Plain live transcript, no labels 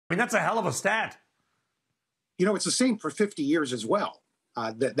mean, that's a hell of a stat. You know, it's the same for 50 years as well.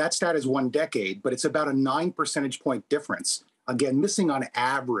 That stat is 1 decade, but it's about a 9 percentage point difference. Again, missing on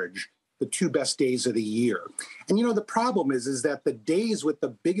average the 2 best days of the year. And, you know, the problem is that the days with the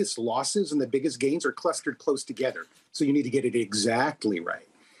biggest losses and the biggest gains are clustered close together. So you need to get it exactly right.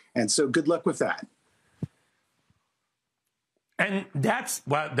 And so good luck with that. And that's,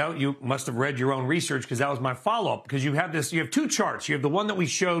 well, you must have read your own research, because that was my follow-up, because you have 2 charts. You have the one that we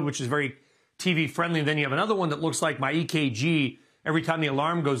showed, which is very TV friendly, and then you have another one that looks like my EKG every time the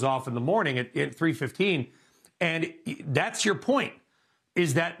alarm goes off in the morning at 3:15. And that's your point,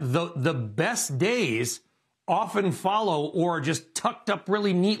 is that the best days often follow or are just tucked up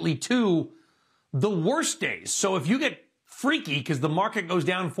really neatly to the worst days. So if you get freaky because the market goes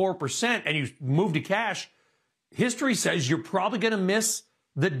down 4% and you move to cash, history says you're probably going to miss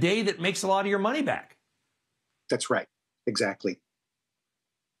the day that makes a lot of your money back. That's right. Exactly.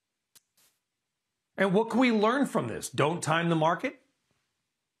 And what can we learn from this? Don't time the market?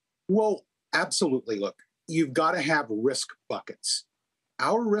 Well, absolutely. Look, you've got to have risk buckets.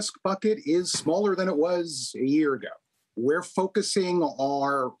 Our risk bucket is smaller than it was a year ago. We're focusing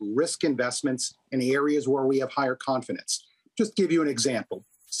our risk investments in areas where we have higher confidence. Just to give you an example,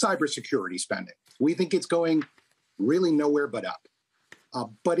 cybersecurity spending. We think it's going really nowhere but up.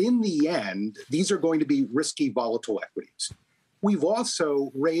 But in the end, these are going to be risky, volatile equities. We've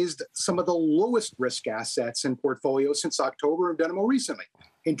also raised some of the lowest risk assets in portfolios since October and done it more recently.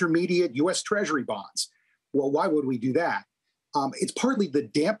 Intermediate U.S. Treasury bonds. Well, why would we do that? It's partly to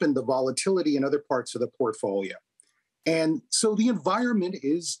dampen the volatility in other parts of the portfolio. And so the environment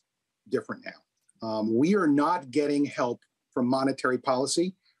is different now. We are not getting help from monetary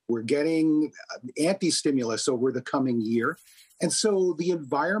policy. We're getting anti-stimulus over the coming year. And so the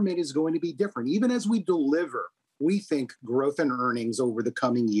environment is going to be different. Even as we deliver, we think, growth in earnings over the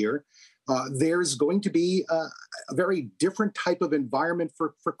coming year, there's going to be a very different type of environment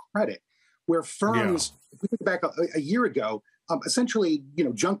for credit, where firms, if we think back a year ago, essentially,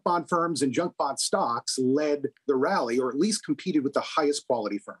 junk bond firms and junk bond stocks led the rally, or at least competed with the highest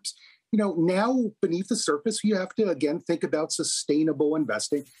quality firms. Now beneath the surface, you have to, again, think about sustainable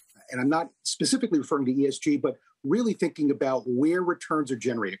investing. And I'm not specifically referring to ESG, but really thinking about where returns are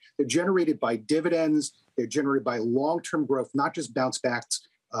generated. They're generated by dividends. They're generated by long-term growth, not just bounce backs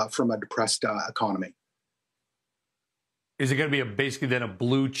from a depressed economy. Is it going to be basically then a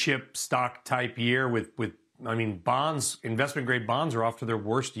blue chip stock type year with bonds, investment grade bonds are off to their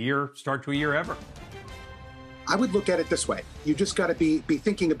worst start to a year ever? I would look at it this way. You just got to be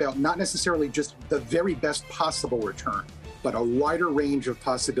thinking about not necessarily just the very best possible return, but a wider range of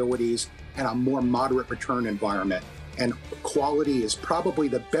possibilities and a more moderate return environment. And quality is probably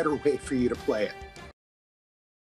the better way for you to play it.